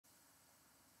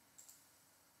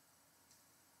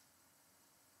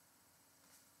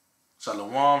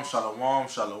Shalom, shalom,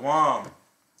 shalom.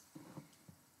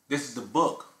 This is the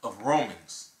book of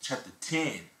Romans, chapter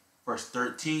 10, verse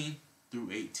 13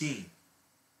 through 18.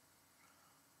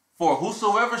 For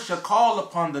whosoever shall call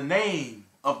upon the name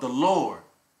of the Lord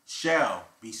shall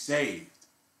be saved.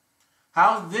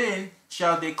 How then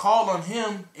shall they call on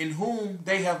him in whom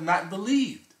they have not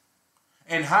believed?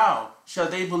 And how shall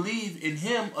they believe in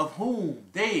him of whom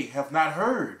they have not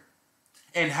heard?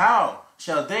 And how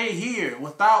shall they hear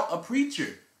without a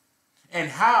preacher?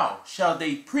 And how shall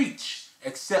they preach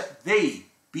except they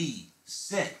be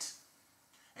sent?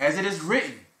 As it is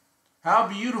written, how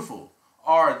beautiful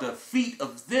are the feet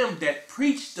of them that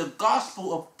preach the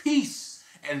gospel of peace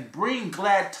and bring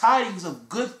glad tidings of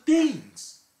good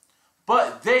things.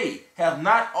 But they have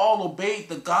not all obeyed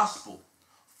the gospel.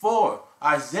 For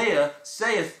Isaiah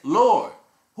saith, Lord,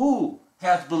 who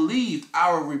hath believed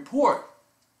our report?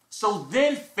 So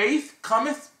then faith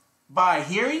cometh by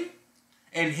hearing,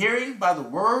 and hearing by the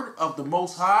word of the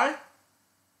Most High.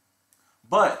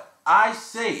 But I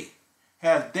say,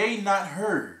 have they not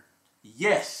heard?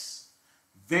 Yes,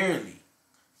 verily,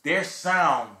 their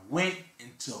sound went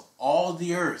into all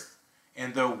the earth,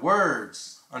 and their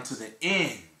words unto the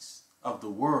ends of the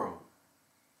world.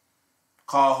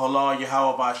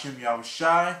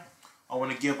 YAHAWASHI. I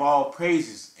want to give all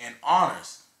praises and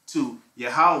honors to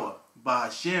Yahawah,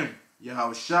 Bahashem,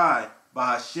 Yahawashi,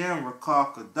 Bahashem,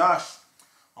 Rakah Kadash.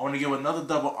 I want to give another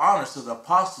double honors to the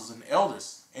apostles and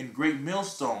elders and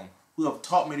GreatMillstone who have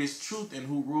taught me this truth and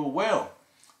who rule well.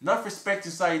 Enough respect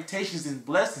and salutations and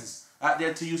blessings out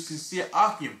there to you sincere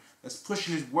Akim that's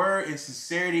pushing his word in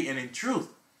sincerity and in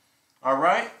truth.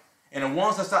 Alright? And the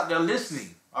ones that's out there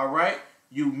listening, alright?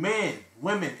 You men,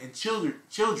 women, and children.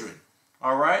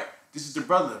 Alright? This is the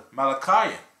brother,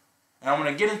 Malachi. And I'm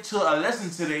going to get into a lesson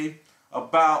today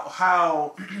about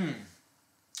how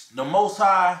the Most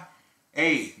High,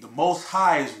 the Most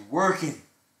High is working.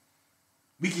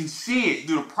 We can see it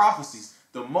through the prophecies.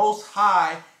 The Most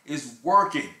High is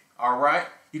working. All right.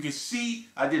 You can see.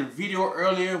 I did a video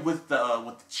earlier with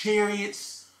the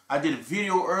chariots. I did a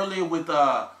video earlier with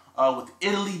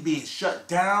Italy being shut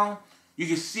down. You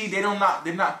can see they're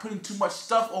not putting too much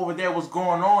stuff over there. What's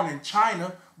going on in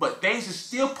China, but things are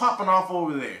still popping off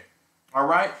over there. All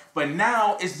right, but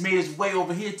now it's made its way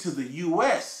over here to the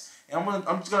U.S. and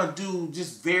I'm just gonna do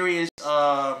just various,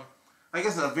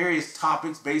 various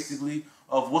topics basically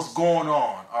of what's going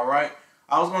on. All right,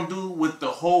 I was gonna do with the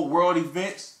whole world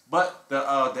events, but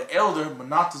the elder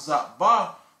Manatazat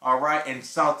Ba, all right, in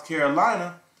South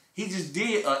Carolina, he just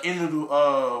did an end of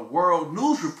the world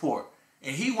news report,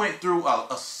 and he went through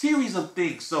a series of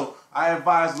things. So I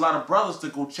advise a lot of brothers to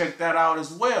go check that out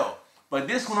as well. But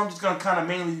this one I'm just gonna kind of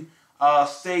mainly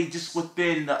stay just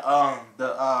within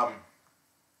the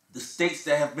states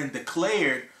that have been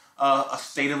declared a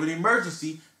state of an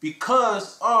emergency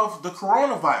because of the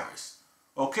coronavirus.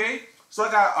 Okay, so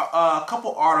I got a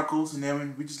couple articles, and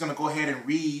then we're just gonna go ahead and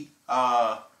read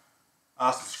some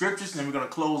scriptures, and then we're gonna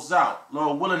close out.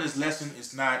 Lord willing, this lesson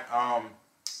is not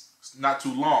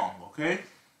too long. Okay,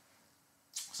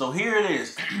 so here it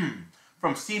is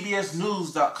from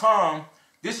CBSNews.com.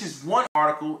 This is one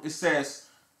article. It says,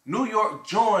 New York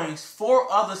joins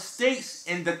 4 other states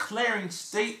in declaring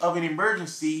state of an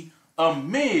emergency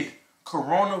amid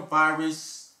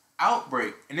coronavirus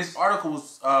outbreak. And this article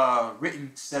was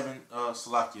written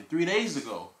 3 days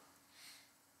ago.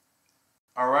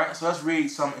 All right, so let's read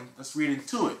something. Let's read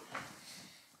into it.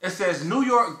 It says New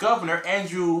York Governor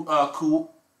Andrew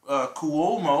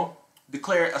Cuomo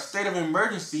declared a state of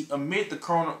emergency amid the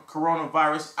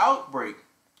coronavirus outbreak.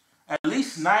 At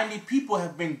least 90 people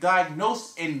have been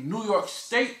diagnosed in New York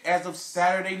State as of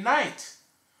Saturday night,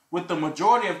 with the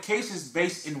majority of cases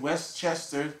based in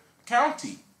Westchester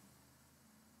County.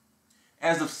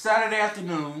 As of Saturday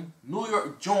afternoon, New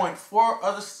York joined 4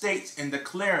 other states in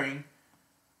declaring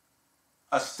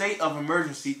a state of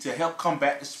emergency to help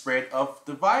combat the spread of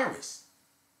the virus.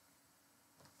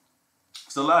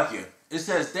 So, like here, it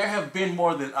says there have been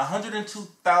more than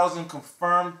 102,000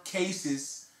 confirmed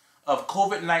cases of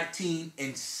COVID-19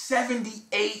 in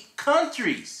 78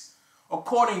 countries,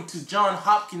 according to Johns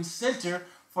Hopkins Center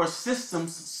for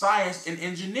Systems Science and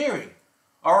Engineering.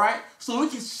 All right, so we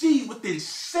can see within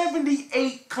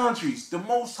 78 countries, the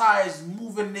Most High is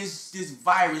moving this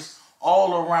virus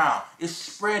all around. It's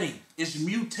spreading, it's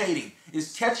mutating,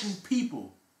 it's catching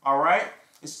people. All right,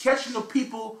 it's catching the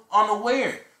people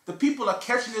unaware. The people are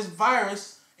catching this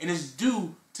virus, and it's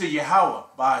due to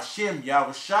Yahawah, Bahashem,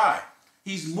 Yahawashi.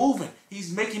 He's moving.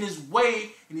 He's making his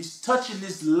way, and he's touching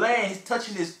this land. He's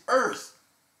touching this earth.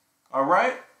 All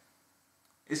right?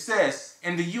 It says,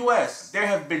 in the U.S., there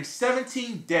have been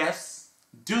 17 deaths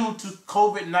due to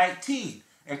COVID-19,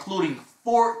 including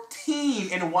 14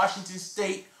 in Washington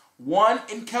State, 1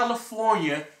 in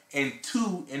California, and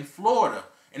 2 in Florida.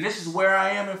 And this is where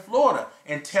I am in Florida,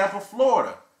 in Tampa,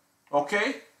 Florida.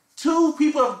 Okay? 2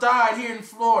 people have died here in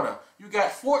Florida. You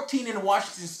got 14 in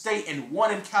Washington State and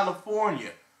 1 in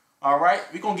California. All right?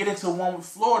 We're going to get into one with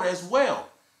Florida as well.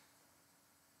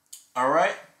 All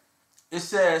right? It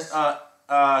says,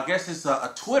 I guess it's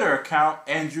a Twitter account,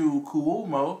 Andrew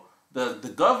Cuomo,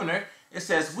 the governor. It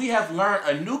says, we have learned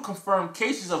a new confirmed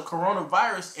cases of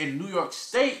coronavirus in New York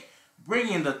State,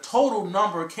 bringing the total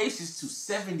number of cases to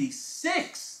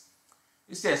 76.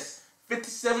 It says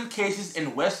 57 cases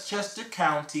in Westchester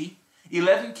County,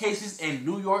 11 cases in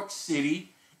New York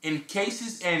City, in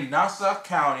cases in Nassau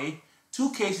County,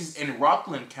 2 cases in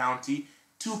Rockland County,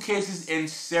 2 cases in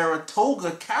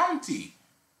Saratoga County.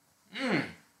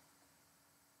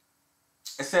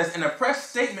 It says, in a press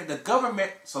statement, the governor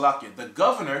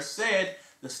said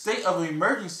the state of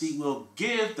emergency will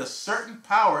give the certain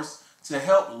powers to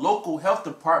help local health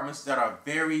departments that are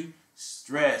very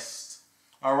stressed.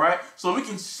 All right? So we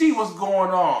can see what's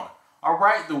going on. All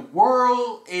right? The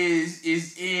world is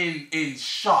in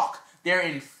shock. They're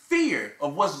in fear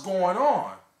of what's going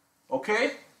on.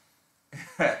 Okay?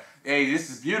 Hey,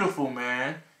 this is beautiful,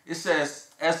 man. It says,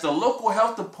 as the local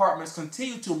health departments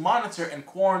continue to monitor and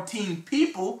quarantine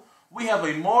people, we have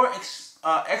a more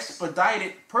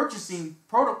expedited purchasing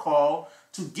protocol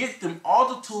to get them all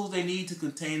the tools they need to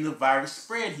contain the virus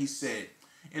spread, he said.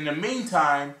 In the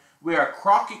meantime, we are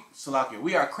cracking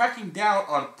down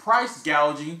on price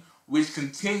gouging, which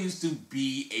continues to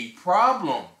be a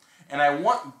problem. And I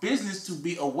want business to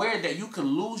be aware that you could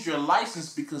lose your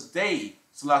license because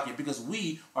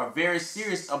we are very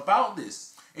serious about this.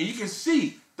 And you can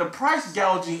see the price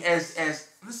gouging as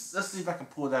let's see if I can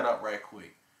pull that up right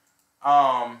quick.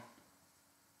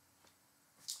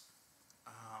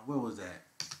 Where was that?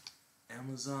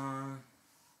 Amazon.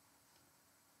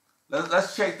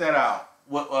 Let's check that out.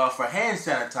 What for hand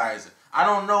sanitizer? I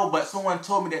don't know, but someone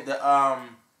told me that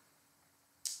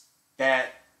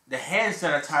the hand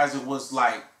sanitizer was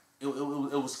like it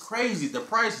was crazy. The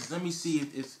prices. Let me see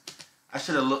if I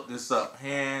should have looked this up.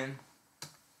 Hand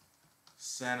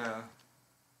sanitizer.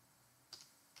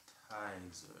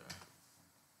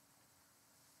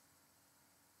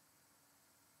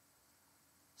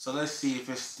 So let's see if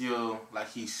it's still like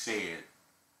he said.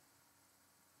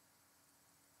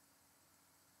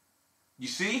 You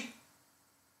see?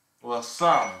 Well,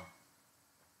 some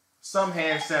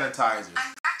hand sanitizers.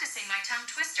 I'm practicing my tongue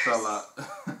twisters.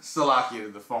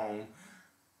 Salakia the phone.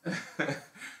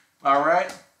 All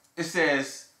right. It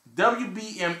says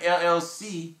WBM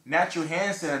LLC natural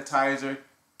hand sanitizer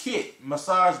kit,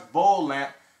 massage bowl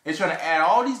lamp. They're trying to add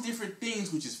all these different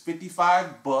things, which is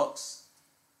 $55.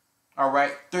 All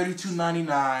right,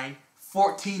 $32.99,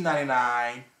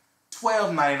 $14.99,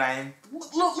 $12.99.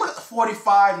 Look,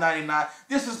 $45.99.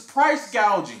 This is price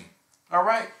gouging. All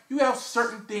right, you have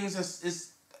certain things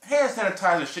that's hand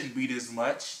sanitizer shouldn't be this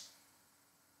much.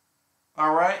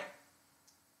 All right.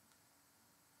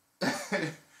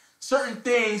 Certain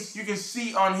things you can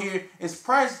see on here is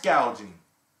price gouging.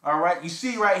 All right, you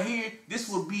see right here, this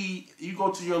will be, you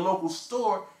go to your local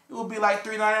store, it will be like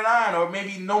 $3.99 or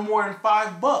maybe no more than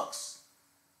 $5.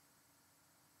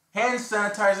 Hand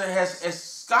sanitizer has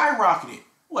skyrocketed.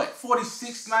 What,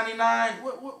 $46.99?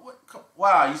 What?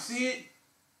 Wow, you see it?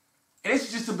 And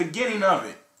it's just the beginning of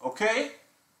it, okay?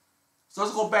 So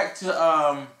let's go back to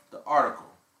the article,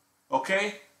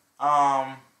 okay?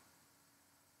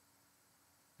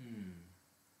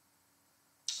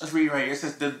 Let's read right here. It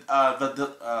says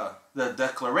the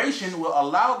declaration will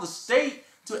allow the state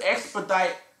to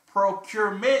expedite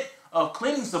procurement of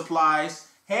cleaning supplies,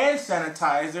 hand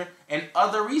sanitizer, and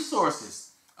other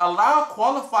resources. Allow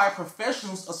qualified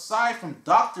professionals aside from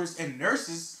doctors and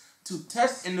nurses to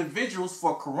test individuals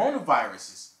for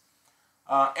coronaviruses.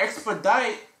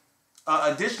 Expedite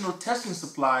additional testing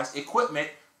supplies, equipment,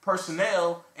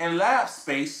 personnel, and lab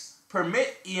space.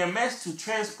 Permit EMS to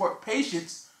transport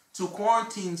patients to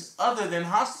quarantines other than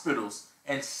hospitals,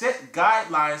 and set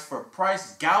guidelines for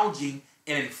price gouging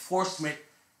and enforcement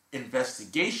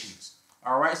investigations.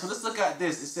 All right, so let's look at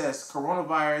this. It says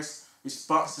coronavirus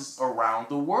responses around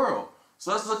the world.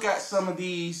 So let's look at some of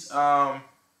these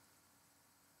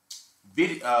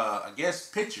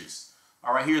pictures.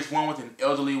 All right, here's one with an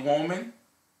elderly woman.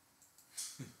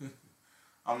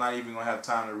 I'm not even gonna have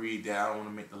time to read that. I don't want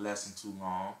to make the lesson too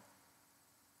long.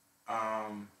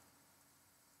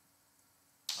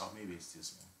 Oh, maybe it's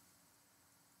this one.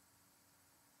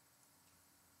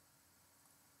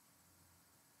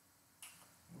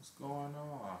 What's going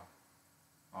on?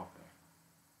 Okay.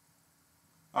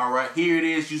 All right, here it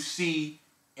is. You see,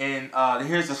 and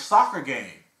here's a soccer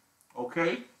game.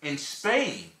 Okay, in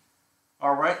Spain.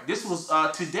 All right, this was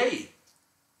today.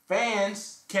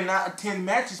 Fans cannot attend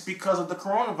matches because of the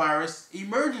coronavirus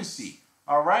emergency.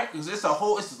 All right, because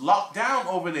it's locked down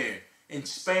over there in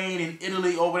Spain and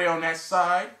Italy over there on that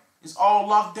side. It's all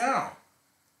locked down.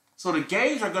 So the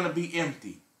games are going to be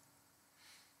empty.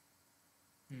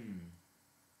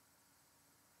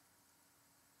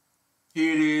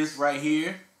 Here it is right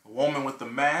here. A woman with the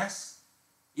mask.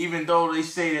 Even though they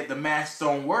say that the masks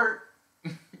don't work.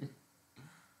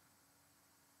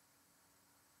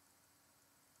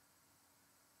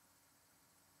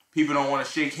 People don't want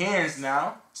to shake hands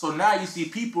now. So now you see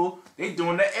people, they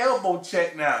doing the elbow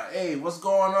check now. Hey, what's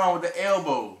going on with the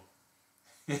elbow?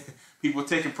 People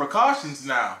taking precautions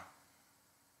now.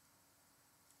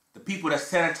 The people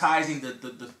that's sanitizing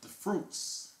the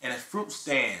fruits and the fruit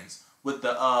stands with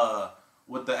the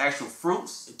actual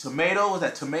fruits,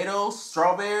 tomatoes,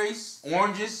 strawberries,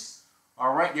 oranges.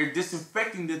 All right, they're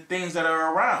disinfecting the things that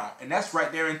are around, and that's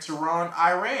right there in Tehran,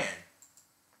 Iran.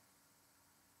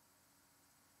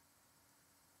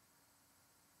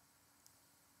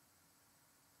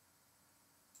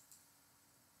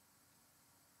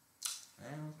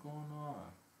 What's going on?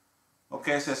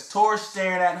 Okay, it says tourists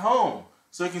staring at home.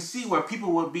 So you can see where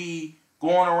people would be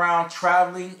going around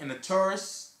traveling in the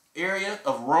tourist area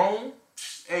of Rome.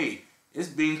 Hey, it's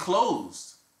being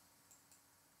closed.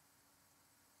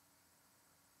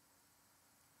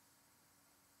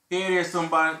 Here it is,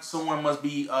 someone must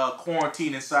be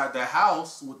quarantined inside their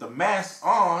house with the mask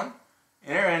on,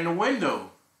 and they're in the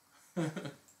window.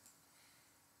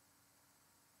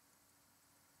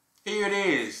 Here it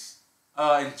is.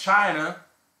 In China,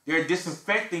 they're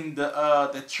disinfecting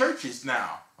the churches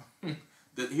now.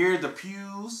 Here are the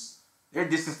pews. They're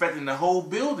disinfecting the whole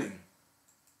building.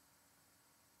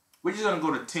 We're just going to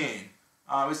go to 10.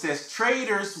 It says,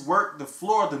 traders worked the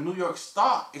floor of the New York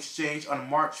Stock Exchange on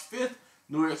March 5th.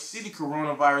 New York City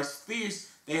coronavirus fears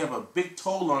they have a big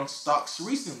toll on stocks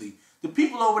recently. The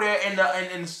people over there in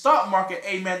the stock market,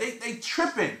 hey man, they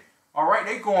tripping. All right,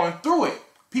 they going through it.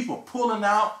 People pulling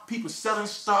out, people selling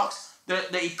stocks.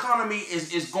 The economy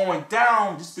is going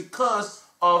down just because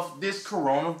of this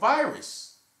coronavirus.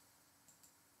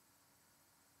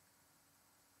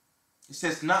 It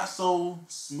says not so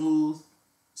smooth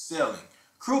sailing.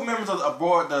 Crew members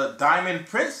aboard the Diamond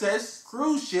Princess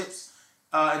cruise ships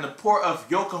in the port of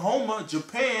Yokohama,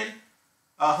 Japan,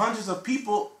 hundreds of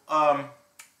people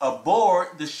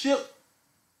aboard the ship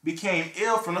became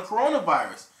ill from the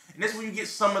coronavirus. And that's when you get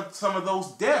some of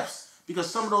those deaths. Because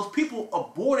some of those people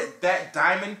aborted that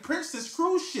Diamond Princess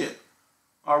cruise ship.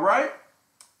 All right?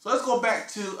 So let's go back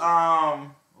to, oh,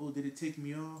 did it take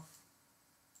me off?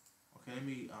 Okay, let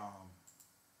me,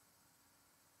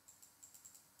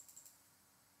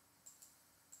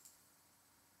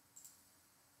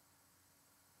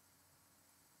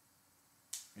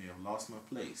 yeah, I've lost my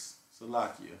place.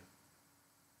 Salakia.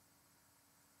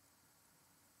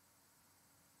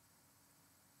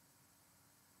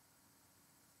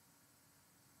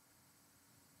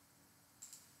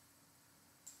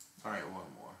 All right, one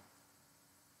more.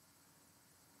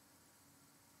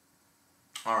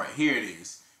 All right, here it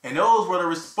is. And those were the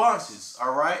responses,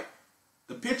 all right?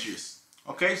 The pictures.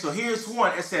 Okay, so here's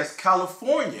one. It says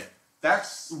California.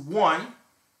 That's one.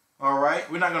 All right,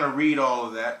 we're not going to read all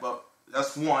of that, but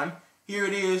that's one. Here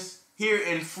it is here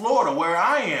in Florida, where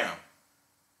I am.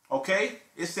 Okay,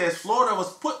 it says Florida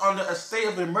was put under a state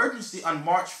of emergency on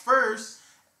March 1st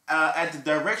at the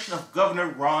direction of Governor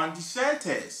Ron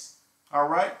DeSantis. All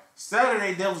right.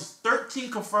 Saturday, there was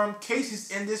 13 confirmed cases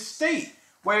in this state,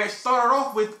 where it started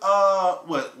off with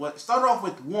started off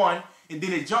with 1, and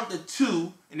then it jumped to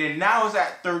 2, and then now it's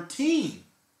at 13.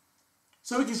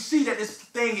 So we can see that this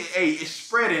thing, hey, is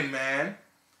spreading, man.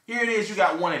 Here it is. You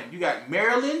got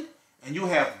Maryland, and you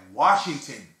have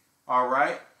Washington. All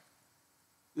right.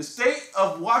 The state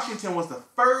of Washington was the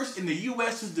first in the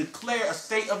U.S. to declare a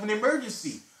state of an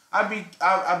emergency.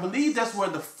 I believe that's where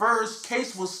the first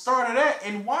case was started at,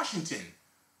 in Washington.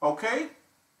 Okay?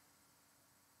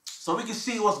 So we can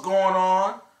see what's going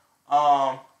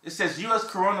on. It says U.S.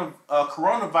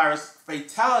 coronavirus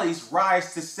fatalities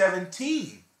rise to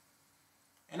 17.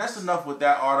 And that's enough with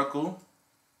that article.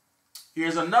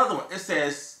 Here's another one. It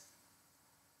says,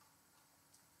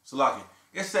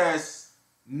 it says,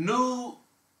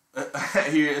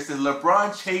 here it says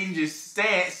LeBron changes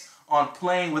stance on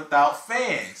playing without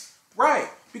fans. Right,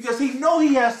 because he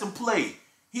has to play.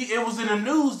 It was in the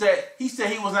news that he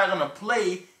said he was not going to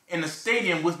play in the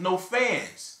stadium with no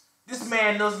fans. This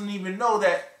man doesn't even know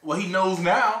that, well, he knows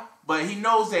now, but he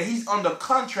knows that he's under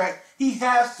contract. He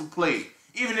has to play,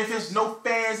 even if there's no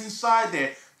fans inside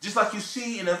there. Just like you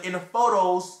see in the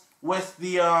photos with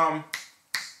the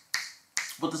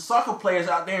soccer players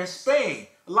out there in Spain.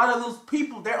 A lot of those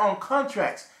people, they're on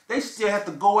contracts. They still have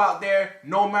to go out there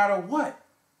no matter what.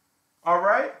 All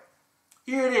right?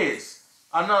 Here it is.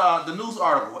 The news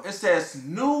article. It says,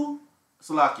 North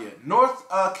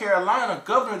Carolina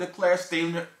governor declares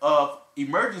statement of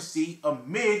emergency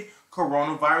amid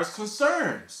coronavirus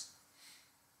concerns.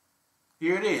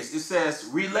 Here it is. It says,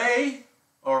 Relay,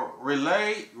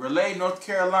 North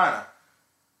Carolina.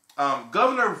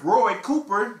 Governor Roy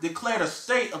Cooper declared a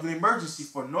state of an emergency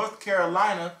for North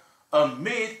Carolina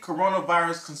amid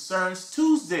coronavirus concerns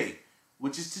Tuesday,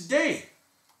 which is today,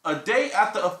 a day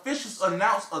after officials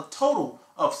announced a total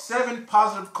of 7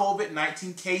 positive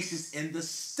COVID-19 cases in the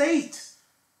state.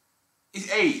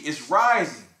 It's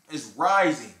rising. It's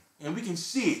rising. And we can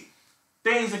see it.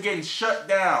 Things are getting shut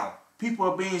down. People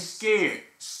are being scared.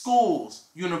 Schools,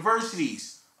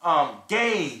 universities,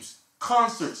 games,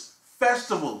 concerts,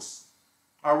 festivals.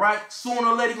 All right? Sooner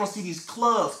or later, you're going to see these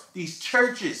clubs, these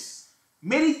churches.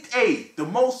 The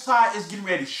Most High is getting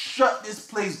ready to shut this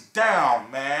place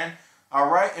down, man. All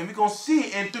right? And we're going to see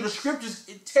it. And through the scriptures,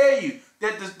 it tell you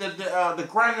that the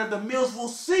grinding of the mills will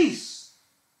cease.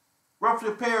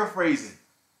 Roughly paraphrasing.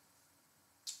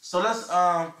 So let's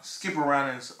skip around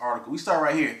in this article. We start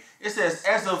right here. It says,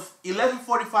 as of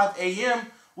 11:45 a.m.,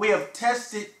 we have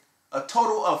tested a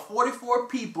total of 44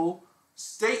 people,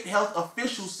 state health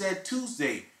officials said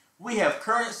Tuesday. We have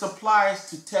current supplies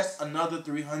to test another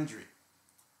 300.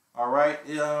 All right.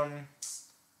 It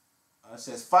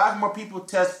says 5 more people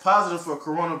test positive for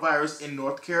coronavirus in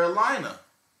North Carolina.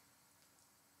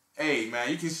 Hey, man,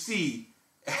 you can see.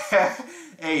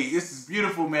 Hey, this is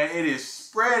beautiful, man. It is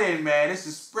spreading, man. This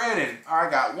is spreading. All right,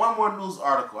 I got one more news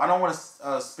article. I don't want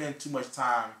to spend too much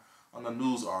time on the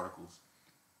news articles.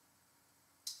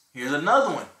 Here's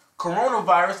another one.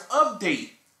 Coronavirus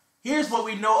update. Here's what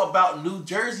we know about New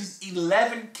Jersey's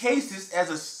 11 cases as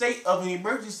a state of an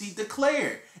emergency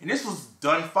declared. And this was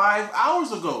done 5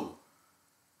 hours ago.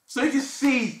 So you can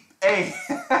see, hey,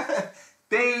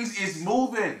 things is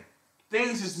moving.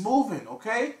 Things is moving,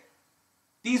 okay?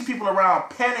 These people around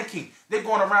panicking. They're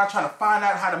going around trying to find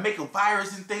out how to make a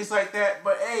virus and things like that.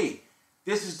 But hey,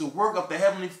 this is the work of the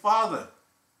Heavenly Father.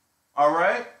 All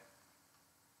right?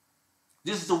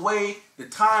 This is the way the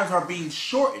times are being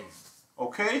shortened.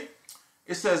 Okay?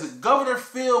 It says Governor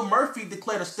Phil Murphy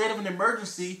declared a state of an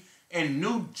emergency in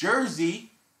New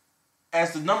Jersey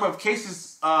as the number of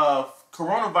cases of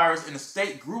coronavirus in the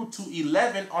state grew to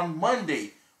 11 on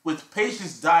Monday, with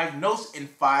patients diagnosed in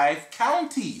 5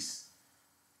 counties.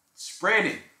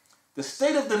 Spreading. The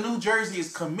state of the New Jersey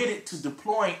is committed to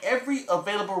deploying every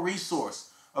available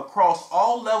resource across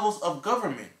all levels of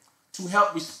government to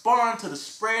help respond to the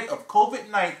spread of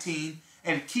COVID-19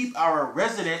 and keep our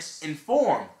residents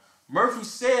informed, Murphy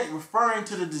said, referring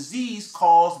to the disease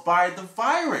caused by the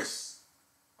virus.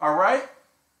 All right?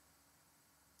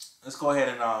 Let's go ahead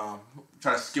and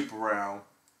try to skip around.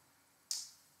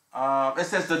 It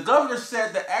says the governor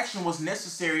said the action was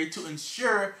necessary to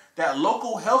ensure that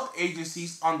local health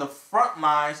agencies on the front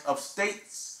lines of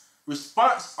states'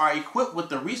 response are equipped with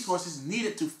the resources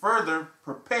needed to further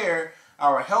prepare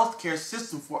our healthcare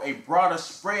system for a broader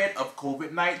spread of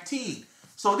COVID-19.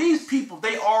 So these people,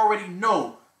 they already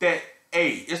know that,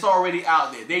 hey, it's already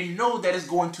out there. They know that it's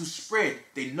going to spread.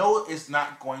 They know it's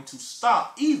not going to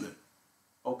stop either.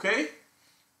 Okay?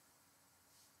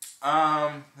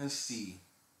 Let's see.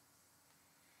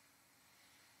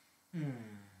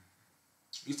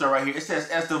 You start right here. It says,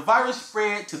 as the virus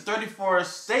spread to 34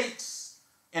 states,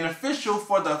 an official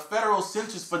for the Federal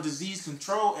Centers for Disease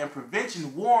Control and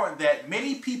Prevention warned that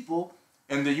many people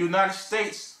in the United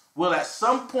States will at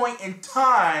some point in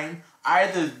time,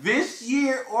 either this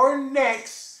year or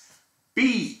next,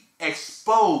 be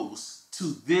exposed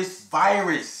to this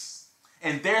virus.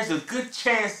 And there's a good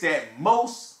chance that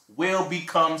most will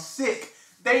become sick.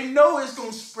 They know it's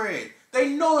going to spread. They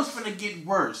know it's going to get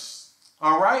worse.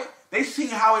 All right? They see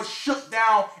how it shook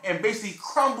down and basically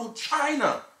crumbled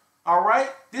China. All right?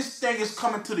 This thing is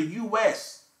coming to the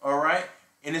U.S. All right?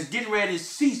 And it's getting ready to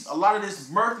cease. A lot of this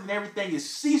mirth and everything is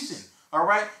ceasing. All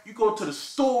right? You go to the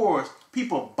stores,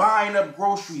 people buying up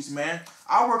groceries, man.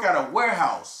 I work at a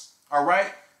warehouse. All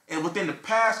right? And within the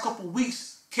past couple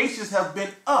weeks, cases have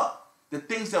been up. The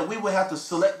things that we would have to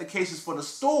select the cases for the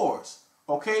stores.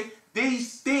 Okay?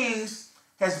 These things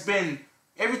has been,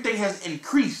 everything has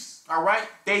increased. All right,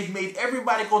 they've made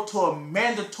everybody go to a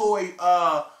mandatory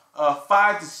 5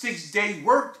 to 6 day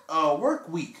work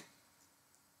week.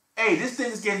 hey, this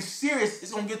thing is getting serious.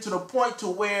 It's going to get to the point to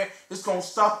where it's going to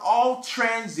stop all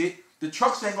transit. The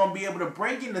trucks ain't going to be able to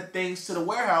bring in the things to the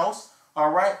warehouse, all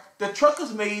right? The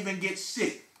truckers may even get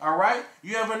sick, all right?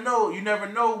 You never know. You never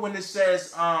know when it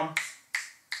says,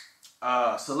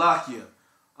 Salakia.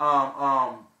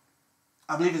 I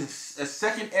believe it's a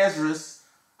second Ezra's.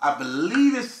 I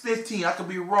believe it's 15. I could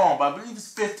be wrong, but I believe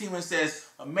it's 15 when it says,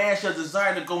 a man shall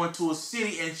desire to go into a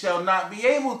city and shall not be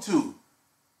able to.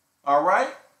 All right?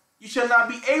 You shall not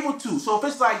be able to. So if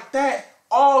it's like that,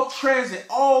 all transit,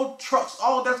 all trucks,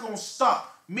 all that's going to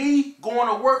stop. Me going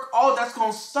to work, all that's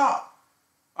going to stop.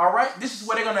 All right? This is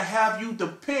where they're going to have you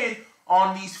depend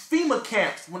on these FEMA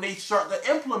camps when they start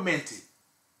to implement it.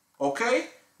 Okay?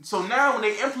 So now when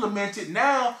they implement it,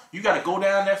 now you got to go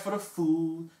down there for the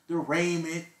food, the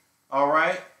raiment, all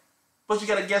right? But you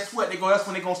got to guess what? That's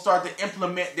when they're going to start to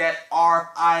implement that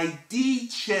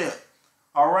RFID chip,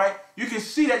 all right? You can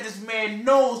see that this man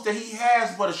knows that he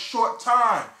has but a short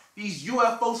time. These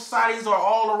UFO sightings are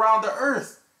all around the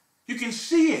earth. You can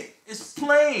see it. It's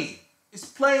plain. It's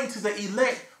plain to the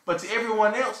elect, but to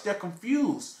everyone else, they're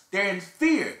confused. They're in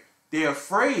fear. They're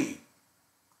afraid,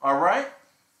 all right?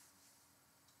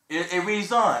 It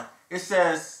reads on. It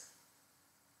says,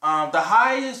 the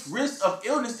highest risk of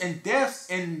illness and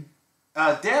death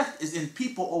is in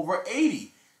people over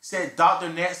 80, said Dr.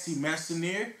 Nancy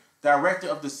Mansour, director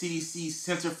of the CDC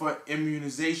Center for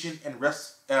Immunization and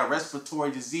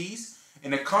Respiratory Disease,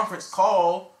 in a conference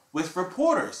call with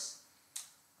reporters.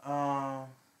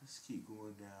 Let's keep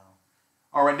going down.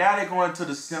 All right, now they're going to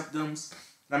the symptoms.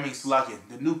 The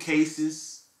new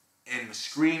cases and the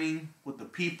screening with the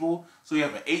people. So you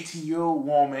have an 18-year-old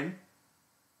woman.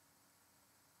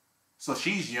 So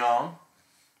she's young.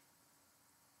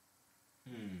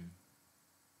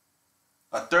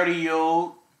 A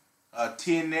 30-year-old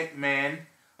tear-neck man,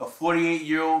 a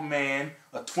 48-year-old man,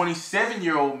 a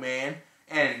 27-year-old man,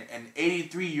 and an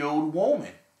 83-year-old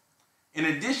woman. In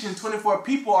addition, 24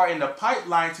 people are in the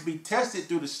pipeline to be tested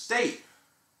through the state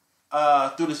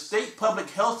public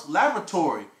health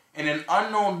laboratory, and an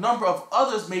unknown number of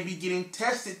others may be getting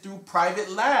tested through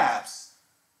private labs.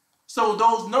 So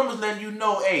those numbers letting you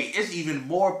know, hey, it's even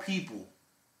more people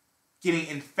getting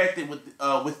infected with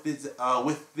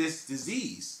this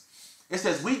disease. It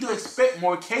says, we do expect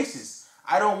more cases.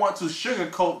 I don't want to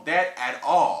sugarcoat that at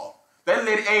all. They're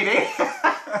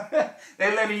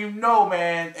letting you know,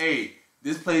 man, hey,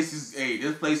 this place is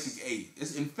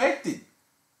it's infected.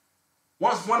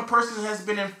 Once one person has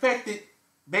been infected,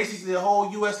 basically the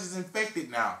whole U.S. is infected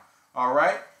now, all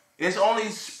right? It's only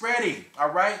spreading, all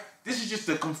right? This is just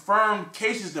the confirmed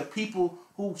cases of people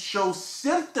who show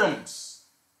symptoms.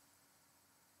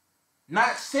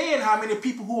 Not saying how many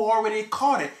people who already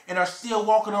caught it and are still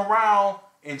walking around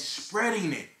and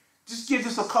spreading it. Just give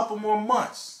this a couple more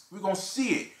months. We're going to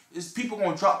see it. It's people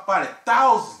going to drop by the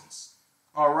thousands,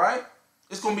 all right?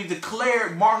 It's going to be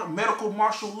declared medical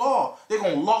martial law. They're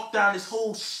going to lock down this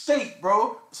whole state,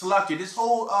 bro. Salakia, this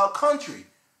whole country.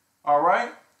 All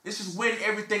right? This is when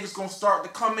everything is going to start to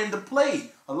come into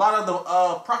play. A lot of the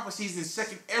prophecies in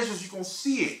 2nd Ezra, you're going to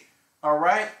see it. All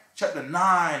right? Chapter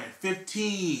 9 and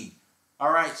 15.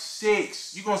 All right?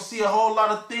 6. You're going to see a whole lot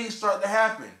of things start to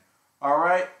happen. All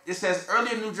right? It says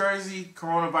earlier New Jersey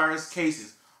coronavirus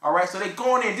cases. All right? So they're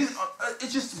going in.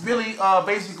 It's just really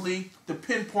basically to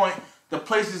pinpoint the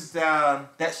places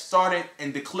that started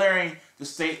in declaring the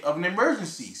state of an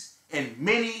emergencies, and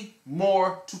many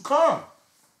more to come.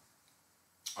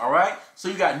 All right? So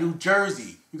you got New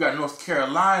Jersey, you got North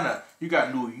Carolina, you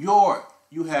got New York,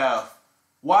 you have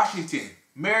Washington,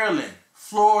 Maryland,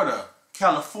 Florida,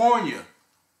 California.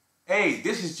 Hey,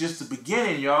 this is just the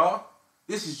beginning, y'all.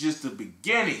 This is just the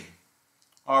beginning.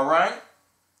 All right?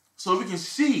 So we can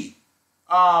see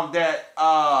that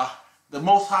the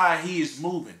Most High, He is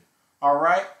moving. All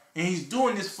right? And He's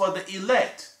doing this for the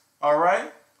elect. All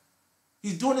right?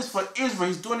 He's doing this for Israel.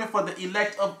 He's doing it for the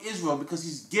elect of Israel because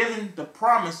He's giving the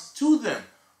promise to them.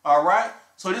 All right?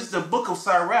 So this is the book of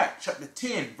Sirach, chapter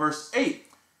 10, verse 8.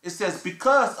 It says,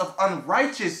 because of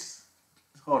unrighteous,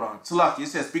 it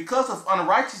says, because of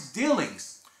unrighteous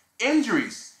dealings,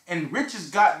 injuries, and riches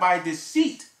got by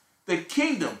deceit, the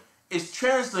kingdom is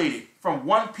translated from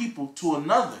one people to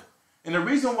another. And the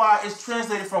reason why it's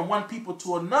translated from one people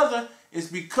to another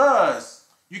is because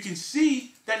you can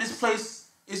see that this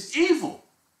place is evil.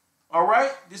 All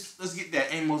right? Let's get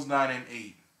that. Amos 9 and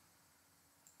 8.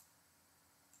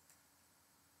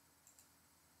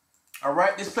 All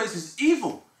right? This place is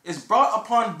evil. It's brought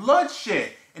upon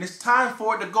bloodshed. And it's time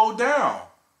for it to go down.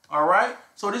 All right?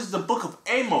 So this is the book of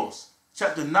Amos,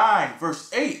 chapter 9,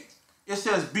 verse 8. It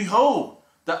says, behold,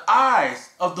 the eyes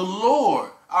of the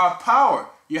Lord our power,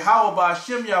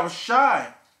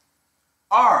 YAHAWASHI,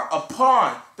 are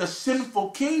upon the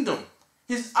sinful kingdom.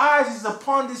 His eyes is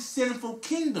upon this sinful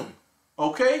kingdom.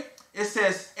 Okay? It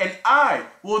says, and I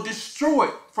will destroy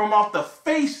it from off the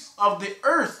face of the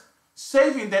earth,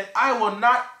 saving that I will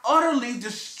not utterly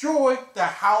destroy the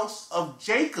house of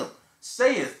Jacob,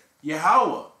 saith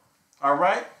Yahweh. All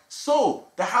right? So,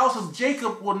 the house of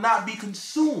Jacob will not be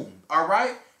consumed. All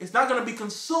right? It's not going to be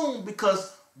consumed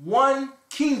because one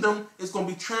kingdom is going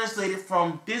to be translated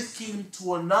from this kingdom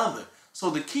to another. So,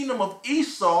 the kingdom of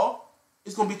Esau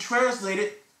is going to be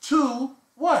translated to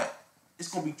what? It's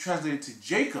going to be translated to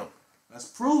Jacob. Let's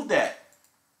prove that.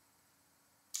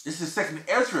 This is 2nd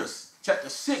Ezra, chapter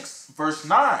 6, verse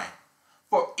 9.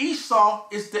 For Esau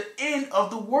is the end of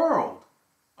the world.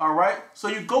 All right. So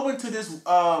you go into this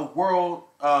world,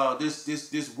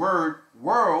 this word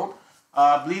world.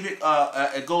 I believe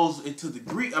it goes into the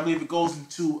Greek. I believe it goes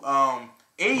into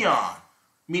aeon,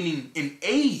 meaning an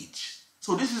age.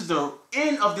 So this is the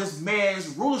end of this man's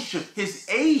rulership, his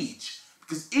age,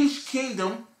 because each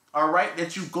kingdom, all right,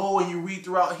 that you go and you read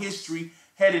throughout history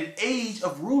had an age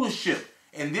of rulership.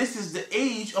 And this is the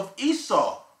age of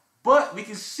Esau. But we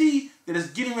can see that it's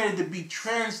getting ready to be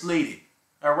translated.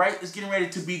 All right? It's getting ready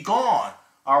to be gone.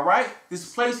 All right?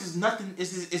 This place is nothing.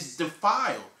 It's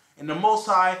defiled. And the Most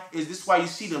High is, this is why you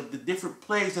see the different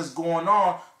plagues that's going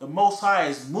on. The Most High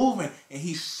is moving and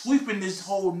he's sweeping this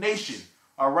whole nation.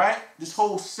 All right? This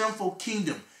whole sinful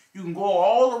kingdom. You can go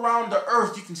all around the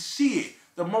earth. You can see it.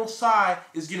 The Most High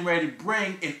is getting ready to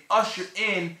bring and usher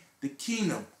in the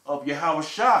kingdom of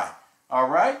YAHAWASHI. All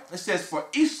right? It says, for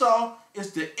Esau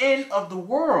is the end of the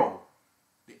world,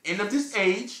 the end of this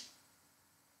age,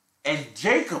 and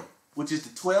Jacob, which is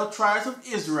the 12 tribes of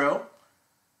Israel,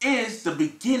 is the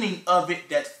beginning of it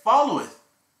that followeth.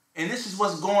 And this is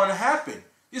what's going to happen.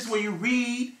 This is where you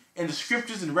read in the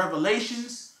scriptures and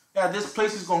Revelations that this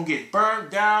place is going to get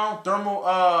burned down,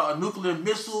 nuclear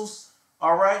missiles.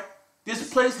 All right?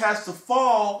 This place has to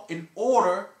fall in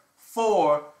order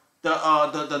for the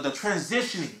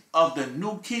transitioning of the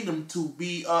new kingdom to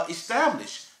be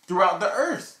established throughout the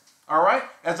earth. All right?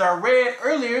 As I read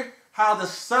earlier, how the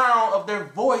sound of their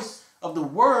voice of the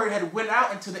word had went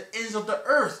out into the ends of the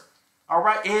earth. All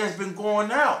right? It has been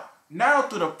going out. Now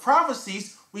through the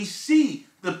prophecies, we see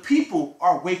the people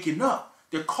are waking up.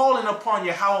 They're calling upon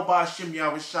Yahweh Ba'ashem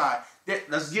Yahawashi.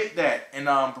 Let's get that in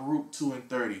Baruch 2 and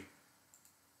 30.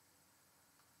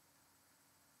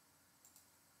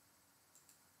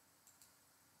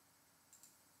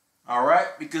 All right?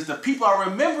 Because the people are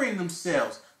remembering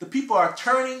themselves. The people are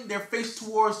turning their face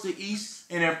towards the east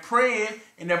and they're praying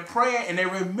and they're praying and they're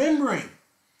remembering.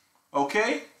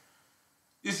 Okay?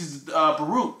 This is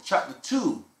Baruch chapter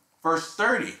 2, verse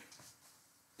 30.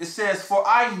 It says, for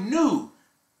I knew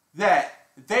that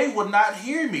they would not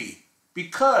hear me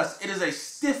because it is a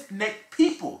stiff-necked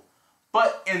people.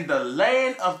 But in the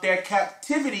land of their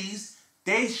captivities,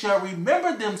 they shall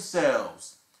remember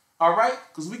themselves. All right?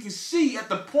 Because we can see at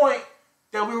the point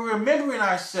that we're remembering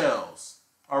ourselves.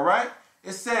 All right?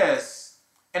 It says,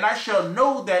 and I shall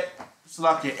know that,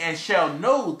 and shall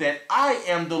know that I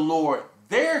am the Lord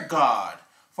their God,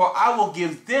 for I will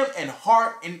give them an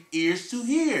heart and ears to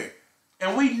hear.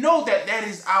 And we know that that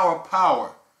is our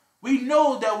power. We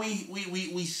know that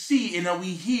we see and that we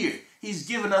hear. He's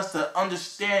given us the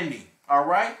understanding. All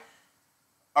right?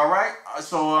 All right?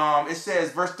 So it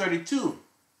says, verse 32,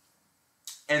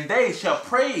 and they shall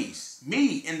praise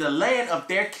me in the land of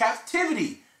their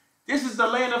captivity. This is the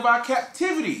land of our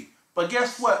captivity. But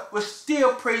guess what? We're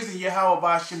still praising Yahweh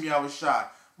Ba'ashem Yahawashi.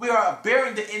 We are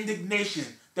bearing the indignation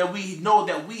that we know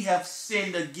that we have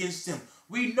sinned against him.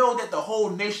 We know that the whole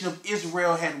nation of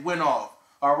Israel had went off.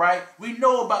 All right? We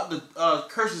know about the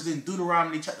curses in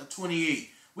Deuteronomy chapter 28.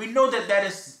 We know that that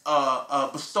is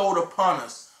bestowed upon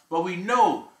us. But we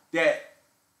know that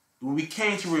when we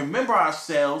came to remember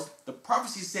ourselves, the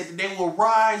prophecy said that they will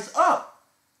rise up.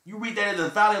 You read that in the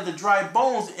valley of the dry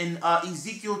bones in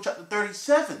Ezekiel chapter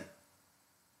 37.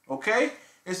 Okay?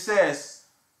 It says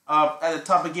at the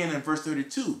top again in verse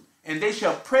 32, and they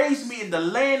shall praise me in the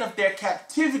land of their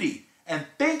captivity and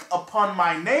think upon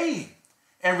my name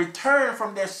and return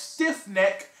from their stiff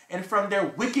neck and from their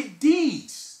wicked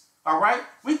deeds. All right?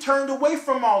 We turned away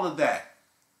from all of that.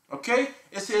 Okay?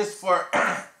 It says,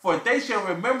 for they shall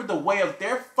remember the way of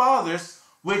their fathers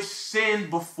which sinned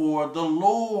before the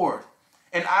Lord.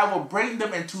 And I will bring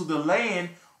them into the land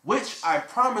which I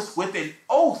promised with an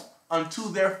oath unto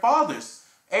their fathers,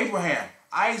 Abraham,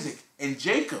 Isaac, and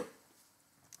Jacob.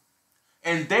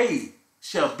 And they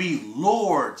shall be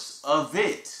lords of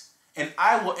it. And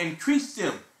I will increase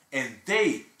them, and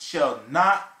they shall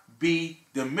not be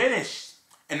diminished.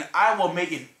 And I will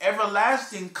make an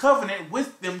everlasting covenant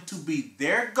with them to be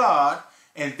their God,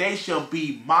 and they shall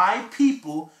be my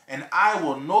people, and I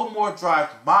will no more drive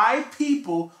my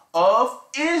people of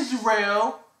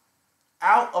Israel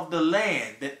out of the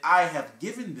land that I have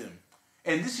given them.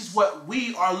 And this is what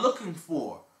we are looking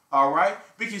for, all right?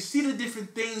 We can see the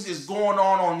different things is going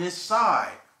on this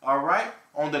side, all right?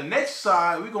 On the next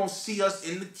side, we're going to see us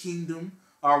in the kingdom,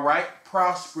 all right,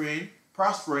 prospering,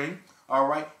 all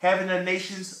right, having the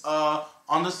nations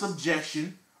under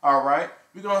subjection, all right?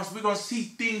 We're gonna see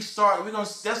things start.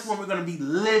 That's when we're gonna be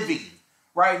living.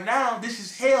 Right now, this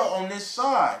is hell on this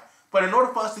side. But in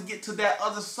order for us to get to that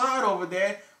other side over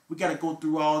there, we got to go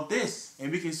through all this.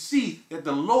 And we can see that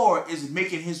the Lord is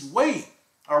making his way.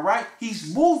 All right?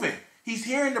 He's moving. He's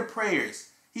hearing the prayers.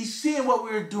 He's seeing what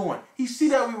we're doing. He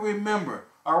sees that we remember.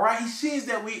 All right? He sees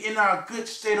that we in our good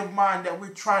state of mind, that we're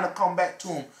trying to come back to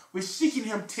him. We're seeking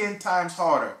him 10 times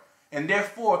harder. And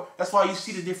therefore, that's why you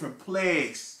see the different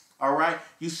plagues. All right?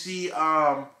 You see,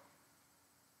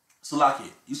 Salaki,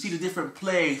 you see the different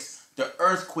plagues, the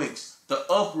earthquakes, the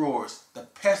uproars, the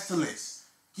pestilence.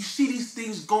 You see these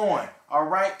things going, all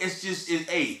right? It's just,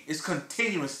 it's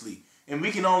continuously. And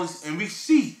we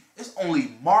see it's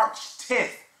only March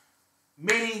 10th.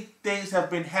 Many things have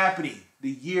been happening. The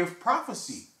year of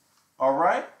prophecy, all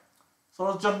right? So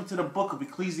let's jump into the book of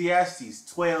Ecclesiastes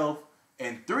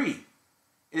 12:3.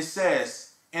 It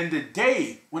says, "In the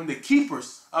day when the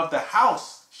keepers of the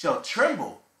house shall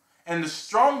tremble, and the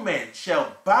strong men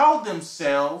shall bow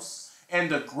themselves, and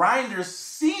the grinders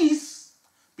cease,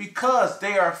 because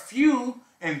they are few,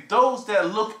 and those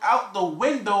that look out the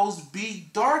windows be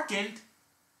darkened,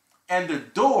 and the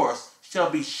doors shall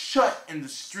be shut in the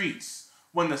streets,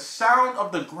 when the sound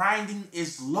of the grinding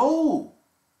is low."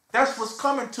 That's what's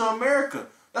coming to America.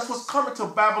 That's what's coming to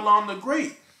Babylon the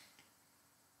Great.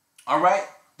 All right?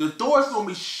 The doors going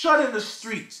to be shut in the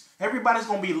streets. Everybody's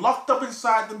going to be locked up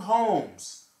inside them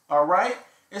homes. All right?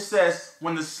 It says,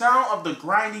 when the sound of the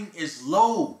grinding is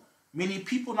low, many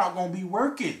people not going to be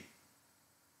working.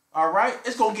 All right?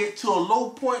 It's going to get to a low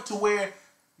point to where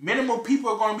minimal people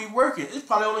are going to be working. It's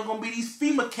probably only going to be these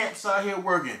FEMA camps out here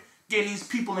working, getting these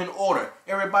people in order.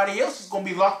 Everybody else is going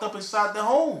to be locked up inside their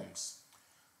homes.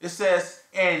 It says,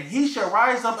 "And he shall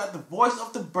rise up at the voice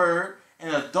of the bird,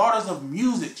 and the daughters of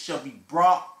music shall be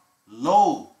brought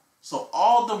low." So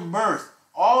all the mirth,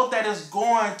 all that is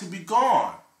going to be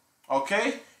gone.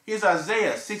 Okay? Here's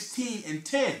Isaiah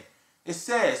 16:10. It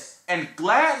says, "And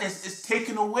gladness is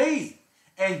taken away,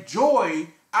 and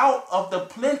joy out of the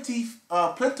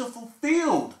plentiful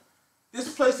field."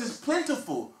 This place is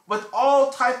plentiful with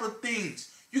all type of things.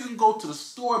 You can go to the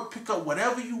store, pick up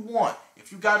whatever you want.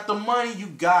 If you got the money, you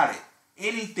got it.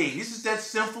 Anything. This is that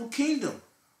sinful kingdom.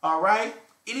 All right?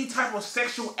 Any type of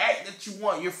sexual act that you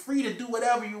want, you're free to do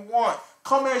whatever you want.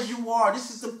 Come as you are. This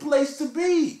is the place to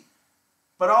be.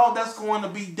 But all that's going to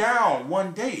be down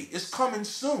one day. It's coming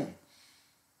soon.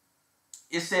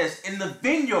 It says, "In the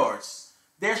vineyards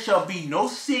there shall be no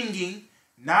singing,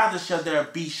 neither shall there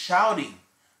be shouting.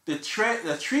 The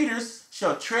treaders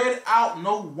shall tread out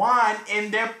no wine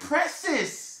in their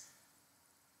presses.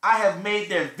 I have made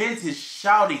their vintage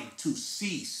shouting to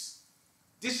cease."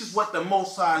 This is what the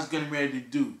Most High is getting ready to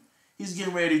do. He's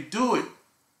getting ready to do it.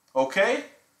 Okay?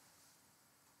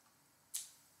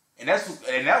 And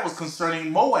that was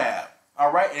concerning Moab.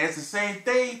 All right? And it's the same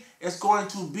thing. It's going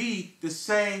to be the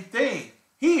same thing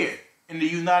here in the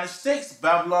United States,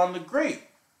 Babylon the Great.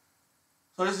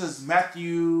 So this is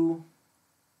Matthew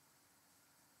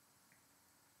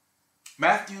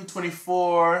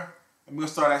 24, and we're going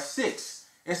to start at 6.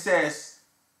 It says,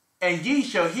 "And ye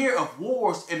shall hear of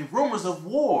wars and rumors of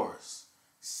wars.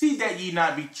 See that ye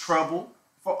not be troubled,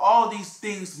 for all these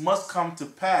things must come to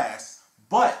pass,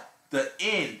 but the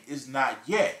end is not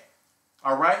yet."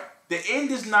 All right? The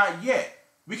end is not yet.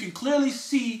 We can clearly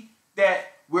see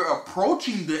that we're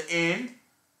approaching the end.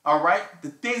 All right? The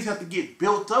things have to get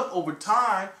built up over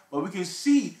time, but we can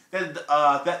see that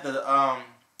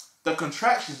the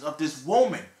contractions of this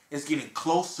woman is getting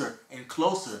closer and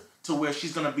closer to where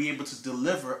she's going to be able to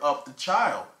deliver up the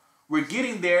child. We're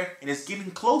getting there, and it's getting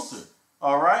closer.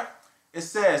 All right? It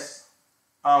says,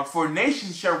 "For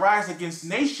nation shall rise against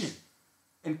nation,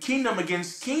 and kingdom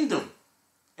against kingdom.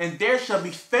 And there shall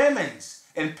be famines,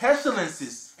 and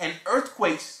pestilences, and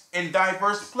earthquakes in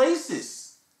diverse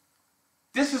places."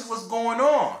 This is what's going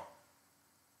on.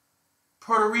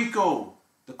 Puerto Rico,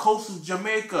 the coast of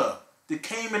Jamaica, the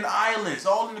Cayman Islands,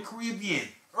 all in the Caribbean,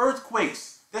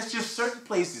 earthquakes. That's just certain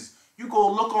places. You go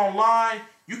look online,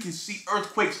 you can see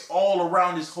earthquakes all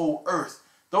around this whole earth.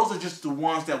 Those are just the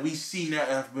ones that we see that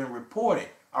have been reported.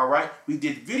 All right, we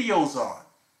did videos on.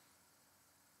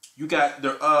 You got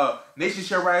the nation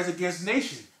shall rise against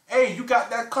nation. Hey, you got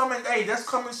that coming. Hey, that's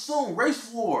coming soon.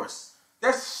 Race wars.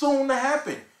 That's soon to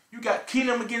happen. You got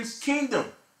kingdom against kingdom.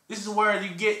 This is where you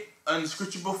get in the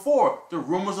scripture before the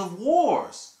rumors of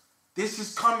wars. This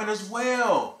is coming as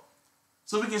well.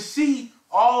 So we can see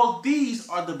all these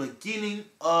are the beginning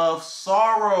of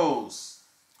sorrows.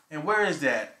 And where is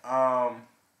that?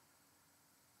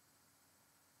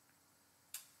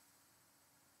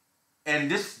 And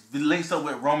this links up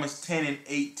with Romans 10 and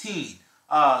 18.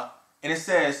 And it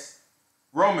says,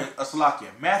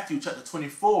 Matthew chapter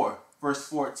 24, verse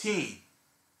 14.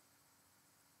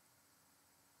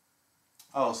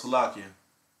 Oh, Salakia.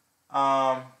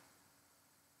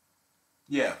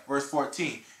 Yeah, verse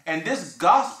 14. And this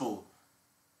gospel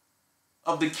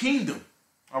of the kingdom,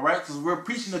 all right, because we're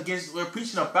preaching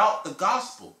about the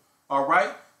gospel, all right,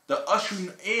 the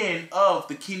ushering in of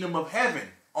the kingdom of heaven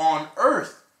on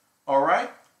earth, all right.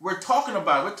 We're talking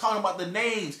about the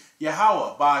names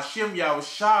YAHAWAH, Hashem,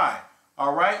 YAHAWASHI,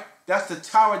 all right. That's the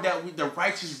tower that the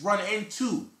righteous run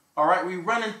into, all right. We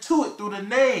run into it through the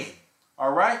name,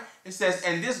 all right. It says,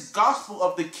 and this gospel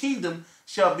of the kingdom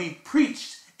shall be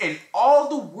preached in all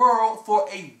the world for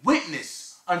a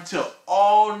witness unto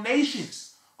all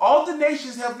nations. All the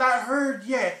nations have not heard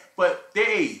yet, but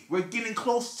we're getting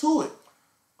close to it.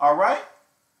 All right?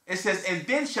 It says, and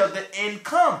then shall the end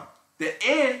come. The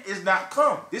end is not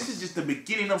come. This is just the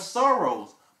beginning of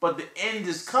sorrows, but the end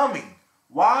is coming.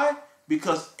 Why?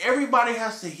 Because everybody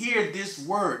has to hear this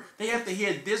word. They have to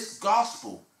hear this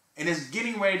gospel, and it's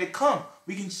getting ready to come.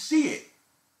 We can see it.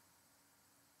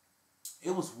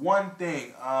 It was one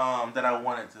thing that I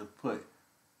wanted to put.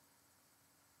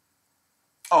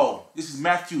 Oh, this is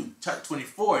Matthew chapter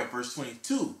 24 and verse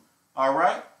 22. All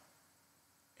right.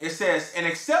 It says, and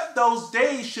except those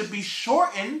days should be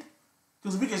shortened,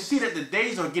 because we can see that the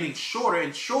days are getting shorter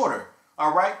and shorter.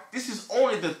 All right. This is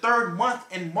only the 3rd month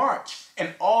in March,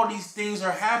 and all these things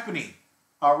are happening.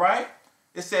 All right.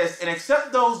 It says, and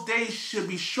except those days should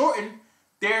be shortened,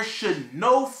 there should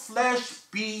no flesh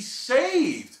be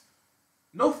saved.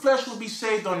 No flesh will be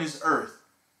saved on this earth.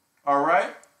 All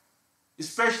right.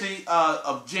 Especially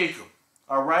of Jacob,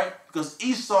 all right? Because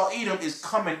Edom is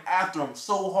coming after him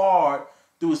so hard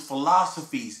through his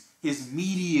philosophies, his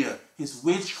media, his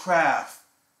witchcraft,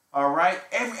 all right?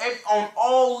 On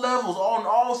all levels, on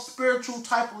all spiritual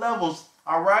type levels,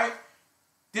 all right?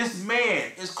 This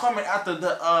man is coming after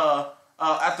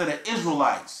the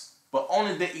Israelites, but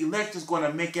only the elect is going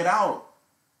to make it out,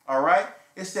 all right?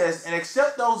 It says, and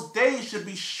except those days should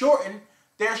be shortened,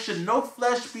 there should no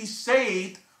flesh be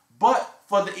saved, but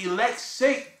for the elect's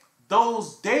sake,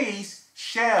 those days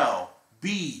shall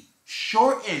be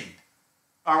shortened.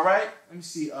 All right. Let me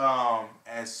see.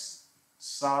 As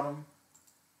Sodom.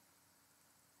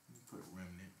 Let me put a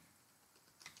remnant.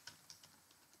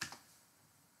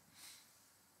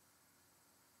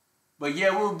 But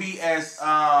yeah, we'll be as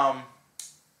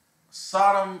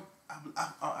Sodom.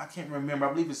 I can't remember.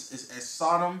 I believe it's as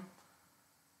Sodom.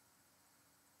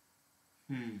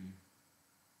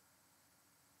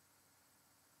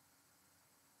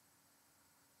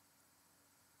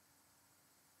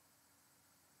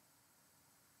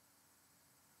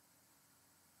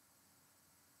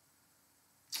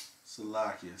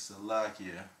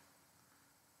 Salakia.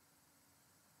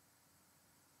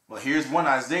 Well, here's one,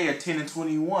 Isaiah 10 and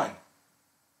 21.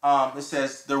 It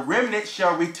says, the remnant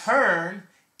shall return,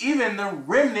 even the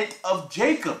remnant of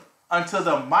Jacob, unto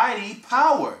the mighty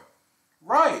power.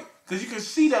 Right, because you can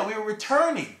see that we're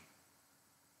returning.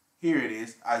 Here it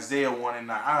is, Isaiah 1 and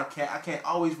 9. I can't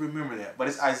always remember that, but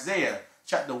it's Isaiah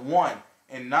chapter 1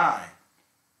 and 9.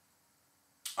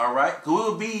 All right, because it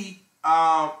will be,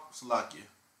 Salakia.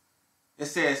 It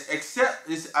says, except,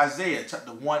 this is Isaiah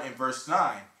chapter 1 and verse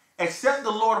 9. Except the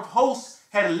Lord of hosts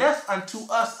had left unto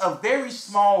us a very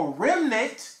small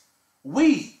remnant,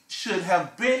 we should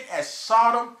have been as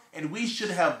Sodom, and we should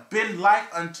have been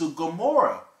like unto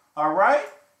Gomorrah. All right?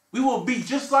 We will be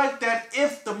just like that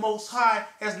if the Most High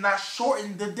has not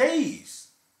shortened the days.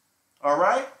 All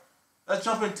right? Let's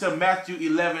jump into Matthew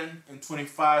 11 and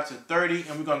 25 to 30,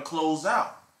 and we're going to close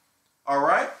out. All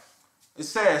right? It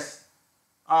says,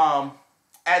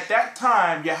 at that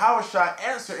time, Yahawashi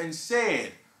answered and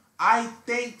said, I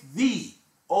thank thee,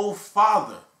 O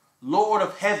Father, Lord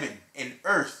of heaven and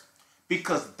earth,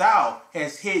 because thou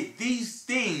hast hid these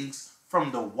things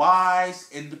from the wise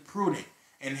and the prudent,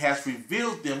 and hast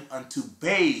revealed them unto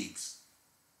babes.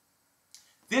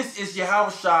 This is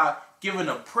Yahawashi giving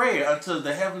a prayer unto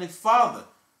the Heavenly Father.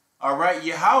 All right,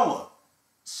 Yahweh,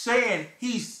 saying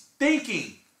he's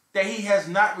thinking that he has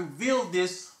not revealed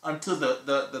this unto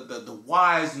the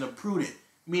wise and the prudent,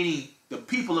 meaning the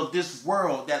people of this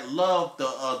world that love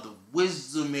the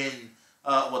wisdom and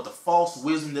the false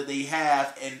wisdom that they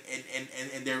have and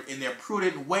in their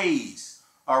prudent ways.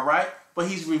 All right, but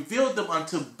he's revealed them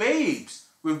unto babes,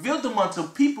 revealed them unto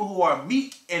people who are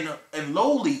meek and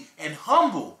lowly and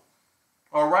humble.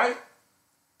 All right,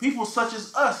 people such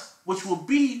as us, which will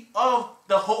be of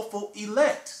the hopeful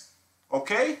elect.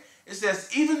 Okay, it says,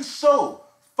 even so,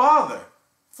 Father,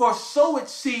 for so it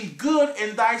seemed good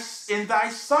in thy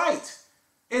sight.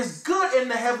 It's good in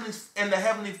the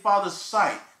heavenly Father's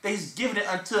sight that he's given it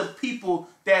unto people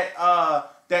that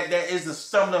is a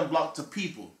stumbling block to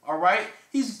people. All right,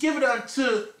 he's given it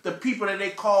unto the people that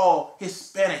they call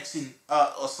Hispanics and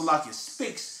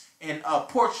Spics and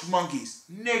porch monkeys,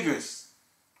 niggers.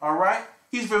 All right,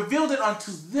 he's revealed it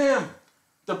unto them,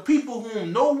 the people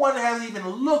whom no one has even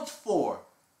looked for.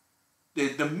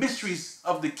 The mysteries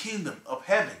of the kingdom of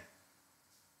heaven.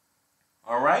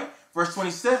 All right, verse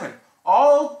 27.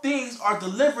 All things are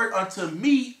delivered unto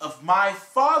me of my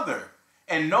Father,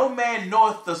 and no man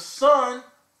knoweth the Son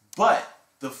but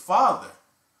the Father.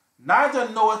 Neither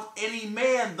knoweth any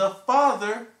man the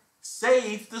Father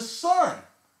save the Son,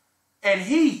 and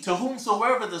he to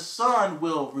whomsoever the Son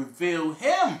will reveal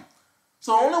him.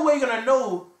 So the only way you're going to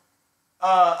know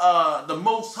the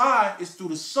Most High is through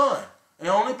the Son. And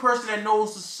the only person that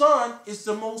knows the Son is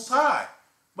the Most High.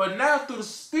 But now through the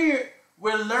Spirit,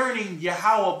 we're learning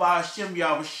YAHAWAH by Hashem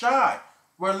YAHAWASHI.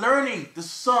 We're learning the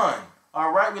Son.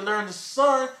 All right, we learn the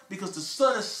Son because the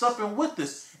Son is supping with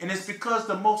us. And it's because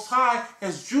the Most High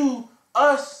has drew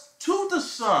us to the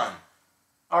Son.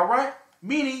 All right,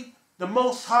 meaning the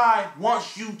Most High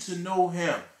wants you to know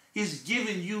him. He's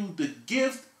given you the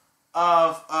gift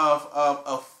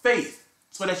of faith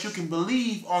so that you can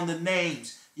believe on the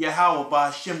names YAHAWAH by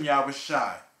Hashem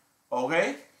YAHAWASHI.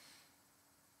 Okay?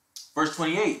 Verse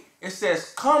 28. It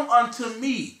says, come unto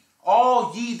me,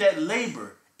 all ye that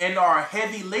labor and are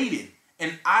heavy laden,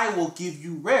 and I will give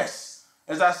you rest.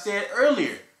 As I said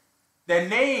earlier, their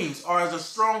names are as a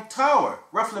strong tower,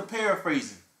 roughly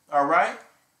paraphrasing. All right?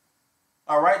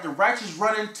 All right, the righteous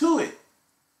run into it.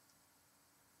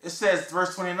 It says,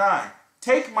 verse 29,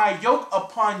 take my yoke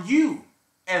upon you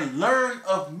and learn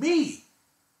of me.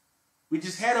 We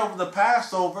just had over the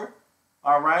Passover.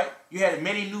 All right, you had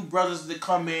many new brothers that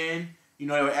come in. You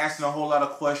know, they were asking a whole lot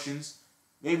of questions.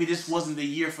 Maybe this wasn't the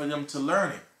year for them to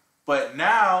learn it. But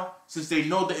now, since they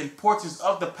know the importance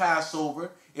of the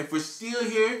Passover, if we're still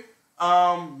here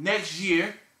next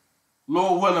year,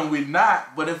 Lord willing, we're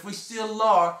not. But if we still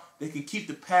are, they can keep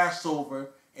the Passover,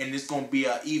 and it's going to be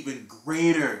an even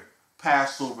greater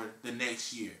Passover the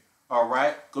next year. All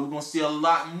right? Because we're going to see a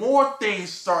lot more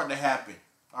things starting to happen.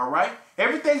 All right?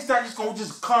 Everything's not just going to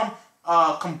just come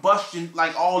combustion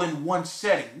like all in one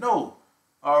setting. No.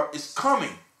 It's coming.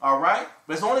 All right?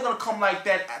 But it's only going to come like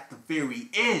that at the very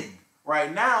end.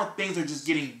 Right now, things are just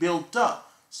getting built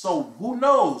up. So who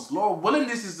knows? Lord willing,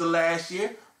 this is the last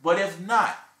year. But if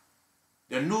not,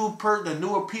 the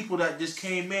newer people that just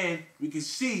came in, we can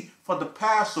see for the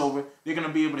Passover, they're going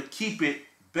to be able to keep it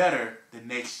better the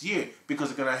next year because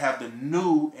they're going to have the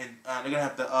new and they're going to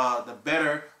have the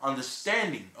better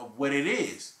understanding of what it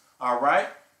is. All right?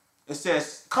 It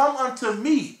says, come unto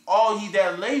me, all ye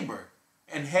that labor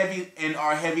and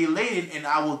are heavy laden, and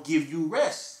I will give you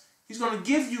rest. He's going to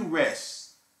give you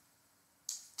rest.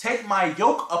 Take my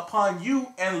yoke upon you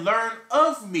and learn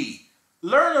of me.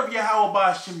 Learn of YAHAWAH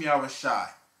by Hashem YAHAWASHI.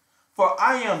 For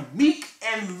I am meek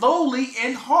and lowly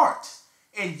in heart,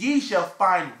 and ye shall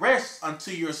find rest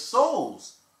unto your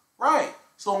souls. Right.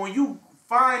 So when you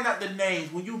find out the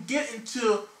names, when you get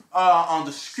into on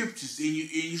the scriptures and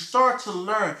you start to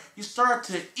learn, you start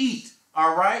to eat.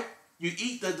 All right. You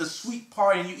eat the sweet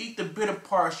part and you eat the bitter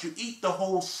parts. You eat the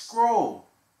whole scroll.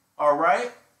 All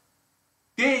right.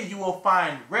 Then you will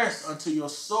find rest unto your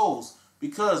souls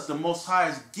because the Most High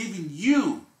is giving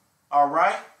you. All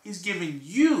right. He's giving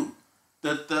you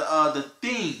the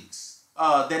things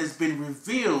that has been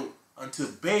revealed unto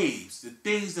babes, the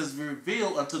things that's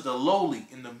revealed unto the lowly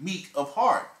and the meek of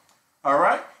heart. All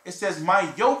right? It says,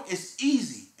 my yoke is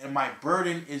easy and my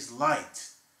burden is light.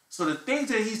 So the things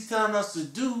that he's telling us to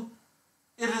do,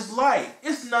 it is light.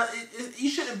 It's not. You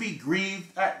shouldn't be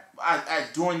grieved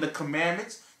at doing the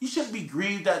commandments. You shouldn't be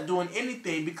grieved at doing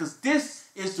anything because this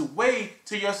is the way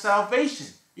to your salvation,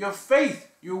 your faith,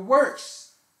 your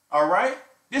works. All right?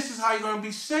 This is how you're going to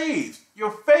be saved, your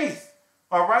faith.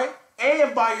 All right?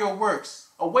 And by your works,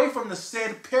 away from the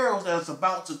said perils that is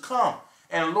about to come.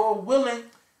 And Lord willing,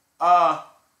 that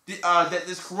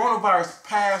this coronavirus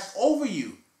pass over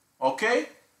you. Okay?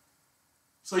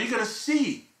 So you're going to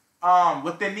see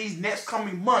within these next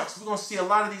coming months, we're going to see a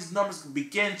lot of these numbers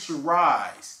begin to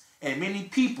rise. And many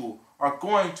people are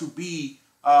going to be,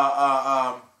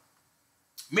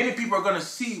 many people are going to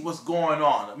see what's going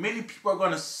on. Many people are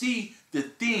going to see the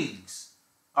things,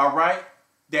 all right,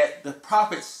 that the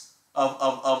prophets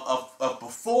of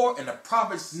before and the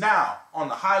prophets now on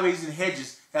the highways and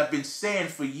hedges have been saying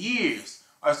for years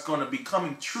are going to be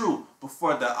coming true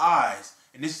before their eyes.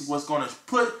 And this is what's going to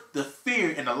put the fear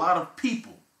in a lot of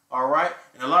people, all right?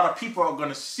 And a lot of people are going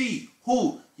to see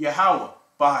who YAHAWAH,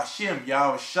 BaHaShem,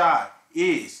 YAHAWASHI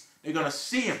is. They're going to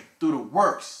see him through the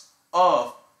works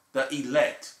of the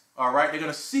elect, all right? They're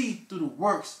going to see through the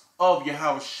works of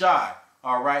YAHAWASHI,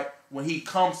 all right, when he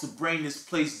comes to bring this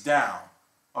place down,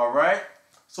 all right?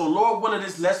 So, Lord willing,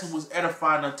 this lesson was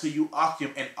edifying unto you,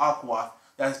 Akim and Akwath,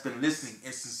 that has been listening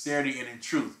in sincerity and in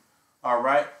truth. All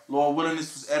right. Lord willing,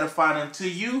 this was edifying unto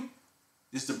you.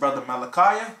 This is the brother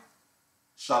Malachi.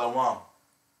 Shalom.